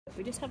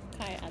We just have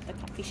Kai at the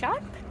coffee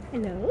shop.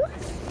 Hello.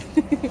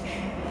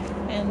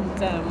 And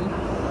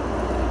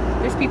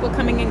there's people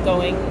coming and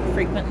going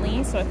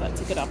frequently, so I thought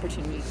it's a good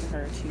opportunity for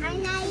her to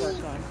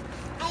work on.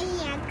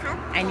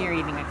 And you're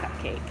eating a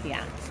cupcake,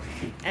 yeah.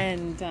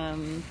 And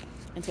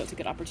so it's a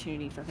good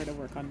opportunity for her to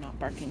work on not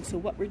barking. So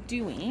what we're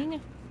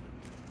doing,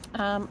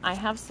 I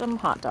have some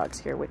hot dogs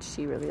here, which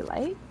she really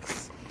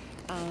likes.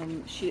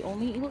 She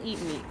only will eat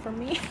meat from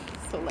me,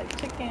 so like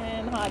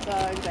chicken, hot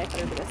dogs. I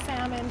put a bit of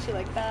salmon, she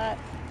liked that,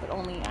 but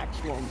only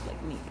actual like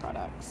meat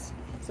products.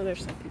 So there's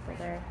some people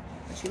there,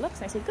 and she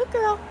looks, and I say, good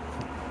girl,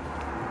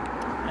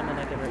 and then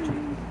I give her a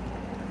treat.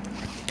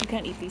 You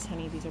can't eat these,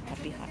 honey, these are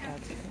puppy hot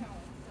dogs.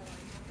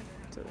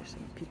 So there's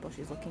some people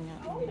she's looking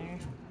at on there.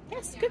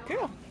 Yes, good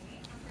girl,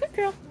 good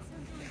girl.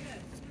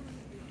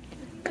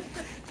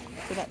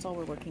 So that's all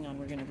we're working on.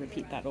 We're going to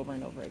repeat that over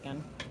and over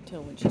again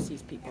until when she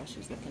sees people,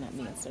 she's looking at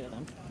me instead of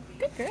them.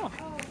 Good girl.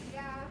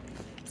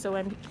 So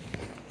I'm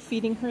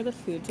feeding her the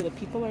food, so the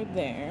people are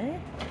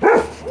there. I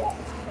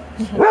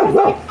don't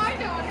know.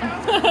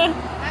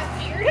 That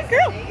beard Good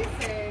girl. is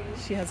amazing.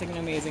 She has like an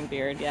amazing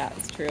beard. Yeah,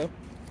 it's true.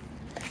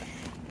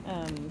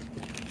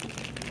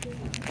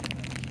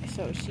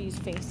 So she's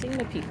facing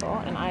the people,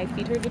 and I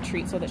feed her the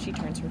treat so that she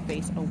turns her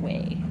face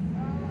away.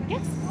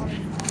 Yes.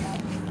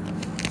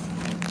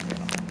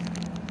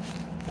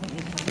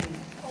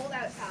 Cold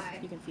outside.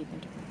 You can feed them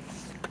to her.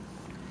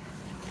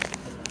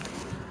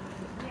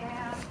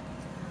 Yeah.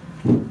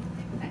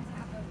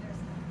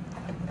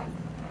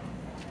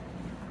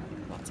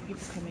 Lots of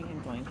people coming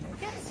and going here.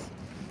 Yes.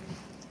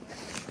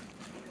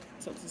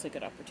 So this is a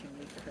good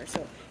opportunity for her.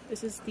 So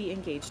this is the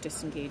Engage,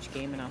 Disengage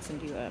game, and I'll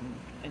send you an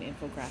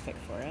infographic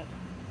for it.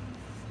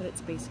 But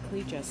it's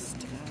basically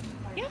just,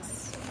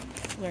 yes,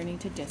 learning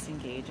to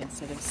disengage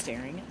instead of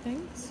staring at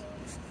things.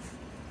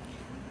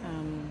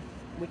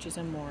 Which is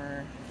a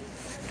more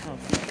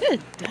healthy,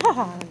 good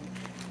dog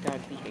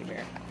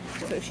behavior.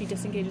 So if she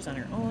disengages on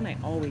her own, I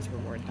always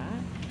reward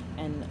that.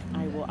 And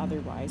I will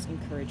otherwise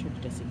encourage her to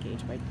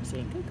disengage by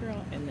saying, good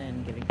girl, and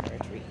then giving her a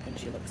treat when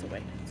she looks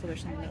away. So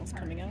there's something else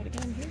coming out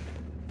again here.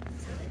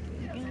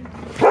 Again.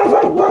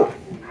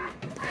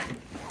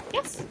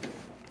 Yes,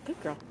 good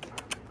girl.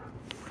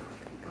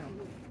 Good girl.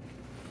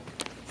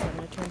 So I'm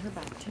going to turn her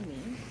back to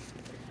me.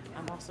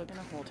 I'm also going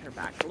to hold her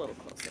back a little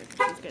closer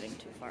because she's getting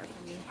too far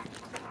from me.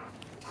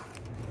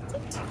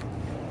 That's it.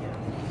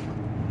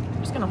 I'm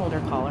just going to hold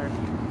her collar.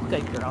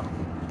 Good girl.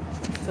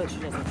 So that she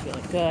doesn't feel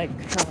it. Good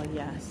girl,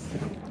 yes.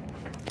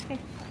 Okay,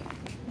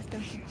 let's go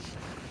here.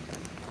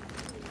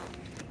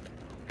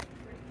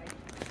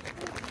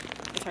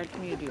 It's hard for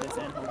me to do this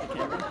and hold the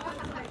camera.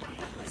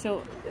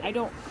 So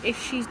if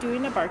she's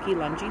doing the barky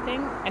lungy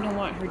thing, I don't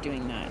want her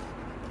doing that.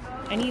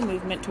 Any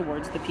movement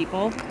towards the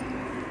people,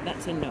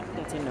 that's a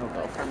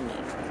no-go from me.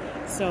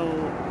 So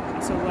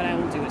what I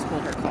will do is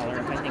hold her collar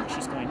if I think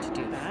she's going to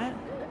do that.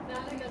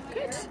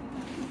 Good.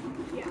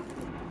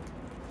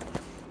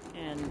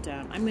 And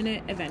I'm going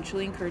to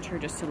eventually encourage her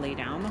just to lay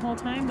down the whole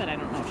time, but I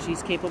don't know if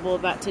she's capable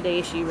of that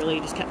today. She really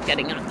just kept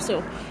getting up,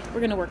 so we're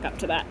going to work up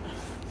to that.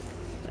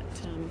 But,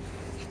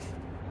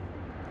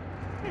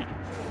 yeah.